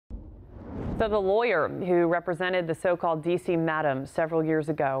So the lawyer who represented the so-called D.C. madam several years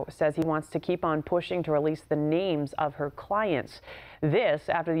ago says he wants to keep on pushing to release the names of her clients. This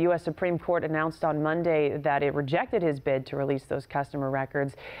after the U.S. Supreme Court announced on Monday that it rejected his bid to release those customer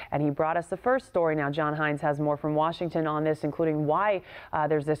records. And he brought us the first story. Now, John Hines has more from Washington on this, including why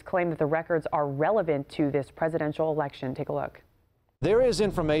there's this claim that the records are relevant to this presidential election. Take a look. There is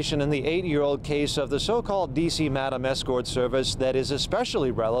information in the 8-year-old case of the so-called D.C. Madam Escort Service that is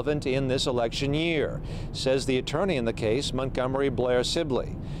especially relevant in this election year, says the attorney in the case, Montgomery Blair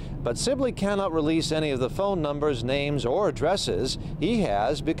Sibley. But Sibley cannot release any of the phone numbers, names, or addresses he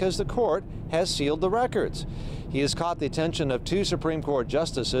has because the court has sealed the records. He has caught the attention of 2 Supreme Court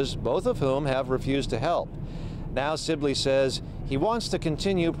justices, both of whom have refused to help. Now Sibley says he wants to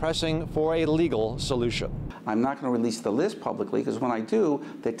continue pressing for a legal solution. I'm not going to release the list publicly because when I do,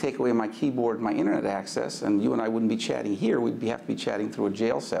 they take away my keyboard and my internet access, and you and I wouldn't be chatting here. We'd have to be chatting through a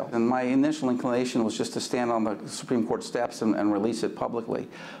jail cell. And my initial inclination was just to stand on the Supreme Court steps and release it publicly.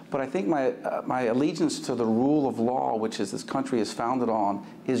 But I think my allegiance to the rule of law, which this country is founded on,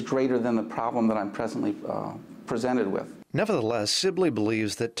 is greater than the problem that I'm presently presented with. Nevertheless, Sibley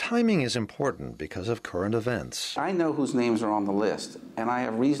believes that timing is important because of current events. I know whose names are on the list, and I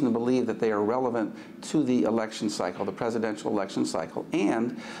have reason to believe that they are relevant to the election cycle, the presidential election cycle,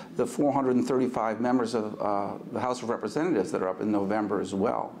 and the 435 members of the House of Representatives that are up in November as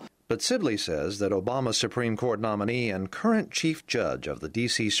well. But Sibley says that Obama's Supreme Court nominee and current Chief Judge of the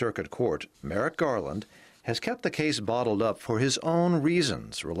D.C. Circuit Court, Merrick Garland, has kept the case bottled up for his own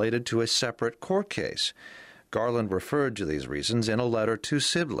reasons related to a separate court case. Garland referred to these reasons in a letter to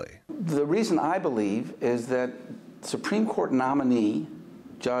Sibley. The reason I believe is that Supreme Court nominee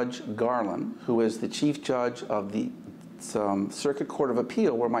Judge Garland, who is the Chief Judge of the Circuit Court of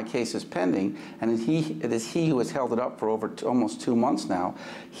Appeal where my case is pending, and it is he who has held it up for almost 2 months now,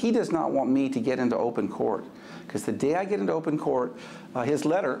 he does not want me to get into open court. Because the day I get into open court,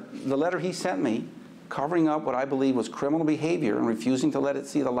 the letter he sent me, covering up what I believe was criminal behavior and refusing to let it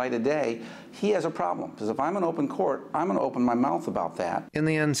see the light of day, he has a problem. Because if I'm in open court, I'm going to open my mouth about that. In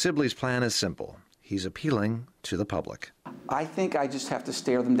the end, Sibley's plan is simple. He's appealing to the public. I think I just have to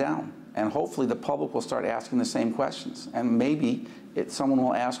stare them down. And hopefully the public will start asking the same questions. And maybe someone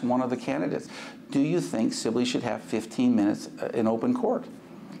will ask one of the candidates, do you think Sibley should have 15 minutes in open court?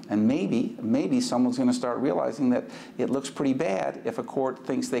 And maybe someone's going to start realizing that it looks pretty bad if a court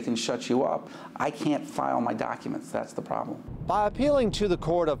thinks they can shut you up. I can't file my documents. That's the problem. By appealing to the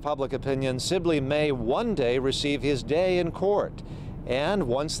court of public opinion, Sibley may one day receive his day in court. And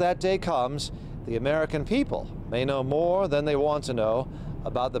once that day comes, the American people may know more than they want to know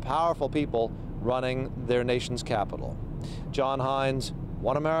about the powerful people running their nation's capital. John Hines,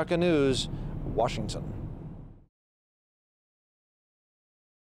 One America News, Washington.